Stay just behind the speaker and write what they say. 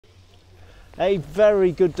A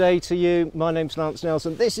very good day to you. My name's Lance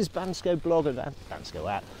Nelson. This is Bansko Blog and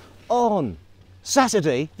Bansko app on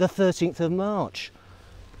Saturday, the 13th of March.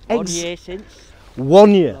 1 year since?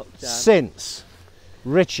 1 year lockdown. since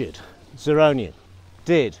Richard Zeronian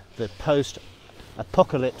did the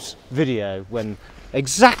post-apocalypse video when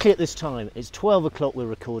exactly at this time, it's 12 o'clock we're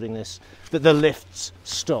recording this, that the lifts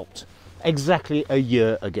stopped exactly a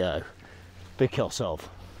year ago because of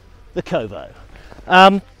the Kovo.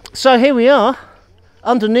 So here we are,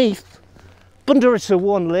 underneath Bundarita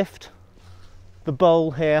 1 lift, the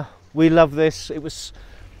bowl here. We love this. It was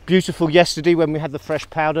beautiful yesterday when we had the fresh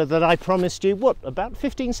powder that I promised you. What, about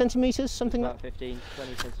 15 centimetres, something like that? About 15,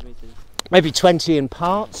 20 centimetres. Maybe 20 in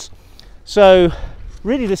parts. So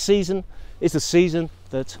really the season is the season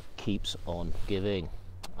that keeps on giving.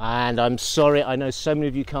 And I'm sorry, I know so many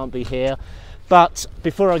of you can't be here, but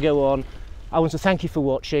before I go on, I want to thank you for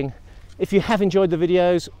watching. If you have enjoyed the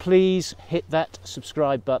videos, please hit that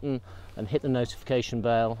subscribe button and hit the notification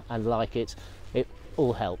bell and like it. It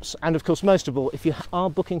all helps. And of course, most of all, if you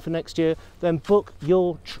are booking for next year, then book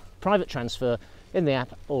your private transfer in the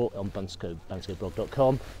app or on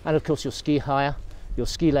banskoblog.com. And of course, your ski hire, your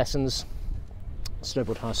ski lessons,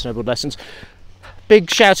 snowboard hire, snowboard lessons.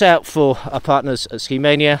 Big shout out for our partners at Ski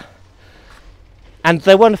Mania. And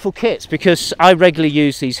they're wonderful kits because I regularly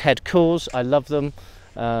use these head cores. I love them.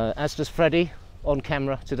 As does Freddie on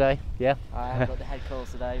camera today, yeah? I haven't got the head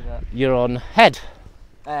calls today, but... You're on head?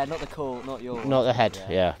 Not the call, not your... Not the head,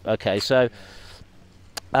 yeah. Okay, so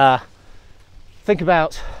think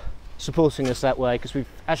about supporting us that way because we've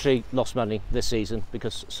actually lost money this season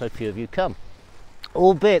because so few of you come.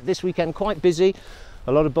 Albeit this weekend quite busy,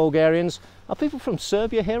 a lot of Bulgarians. Are people from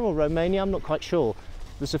Serbia here or Romania? I'm not quite sure.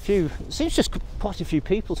 There's a few, it seems just quite a few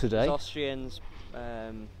people today. There's Austrians,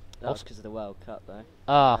 that's because of the World Cup though.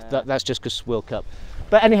 That's just because World Cup.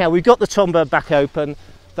 But anyhow, we've got the Tomba back open.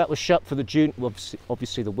 That was shut for the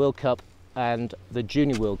obviously the World Cup and the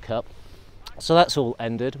Junior World Cup. So that's all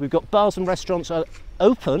ended. We've got bars and restaurants are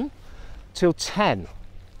open till 10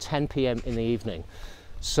 p.m. in the evening.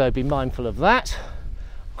 So be mindful of that.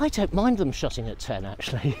 I don't mind them shutting at 10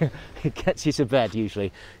 actually. It gets you to bed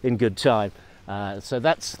usually in good time. So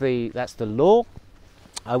that's the law.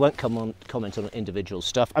 I won't comment on individual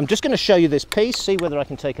stuff. I'm just going to show you this piece, see whether I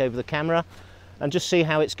can take over the camera and just see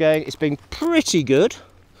how it's going. It's been pretty good.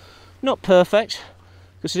 Not perfect,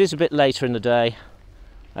 because it is a bit later in the day.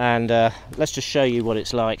 And let's just show you what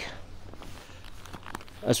it's like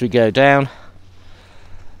as we go down.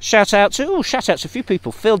 Shout out to a few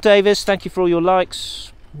people. Phil Davis, thank you for all your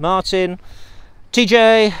likes. Martin,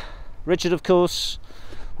 TJ, Richard, of course.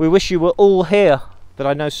 We wish you were all here, but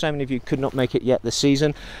I know so many of you could not make it yet this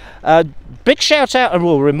season. Big shout out,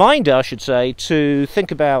 or reminder I should say, to think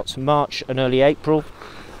about March and early April.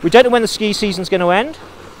 We don't know when the ski season's going to end.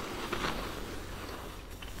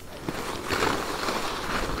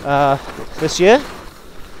 This year,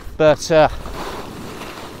 but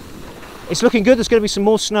it's looking good. There's going to be some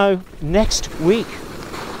more snow next week.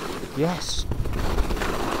 Yes,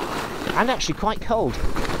 and actually quite cold.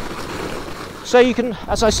 So you can,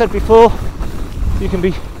 as I said before, you can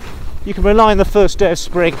rely on the first day of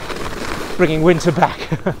spring bringing winter back.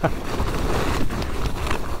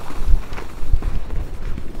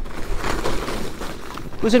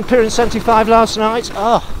 Was in Pirin 75 last night.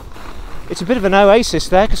 It's a bit of an oasis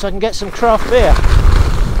there because I can get some craft beer.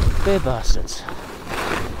 Beer bastards.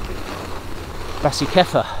 Basi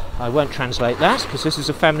Kefa. I won't translate that because this is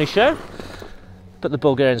a family show, but the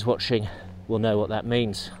Bulgarians watching will know what that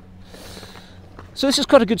means. So this is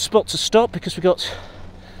quite a good spot to stop because we got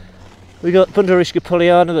Bundarishka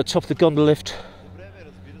Poliana, the top of the gondola lift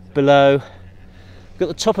below. We've got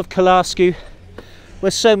the top of Kalasku,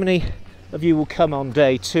 where so many of you will come on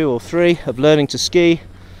day 2 or 3 of learning to ski,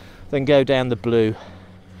 then go down the blue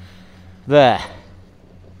there.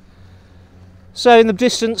 So in the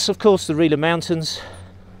distance, of course, the Rila Mountains,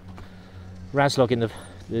 Razlog in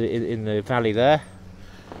the valley there,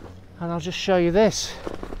 and I'll just show you this.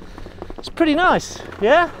 It's pretty nice,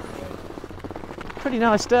 yeah? Pretty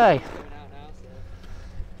nice day.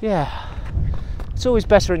 Yeah. It's always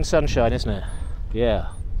better in sunshine, isn't it? Yeah.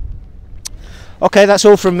 Okay, that's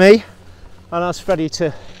all from me. I'll ask Freddie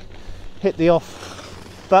to hit the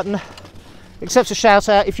off button. Except a shout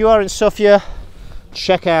out, if you are in Sofia,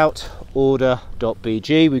 check out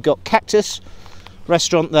order.bg. We've got Cactus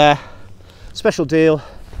restaurant there. Special deal,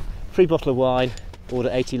 free bottle of wine, order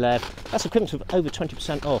 80 lev. That's equivalent of over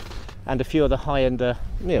 20% off. And a few other high-end,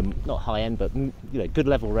 not high-end, but good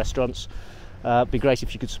level restaurants. Be great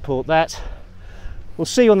if you could support that. We'll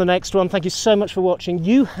see you on the next one. Thank you so much for watching.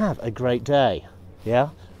 You have a great day. Yeah,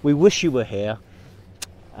 We wish you were here,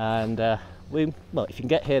 and well, if you can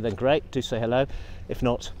get here, then great, do say hello. If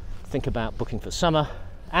not, think about booking for summer,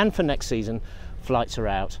 and for next season, flights are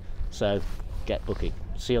out, so get booking.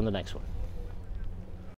 See you on the next one.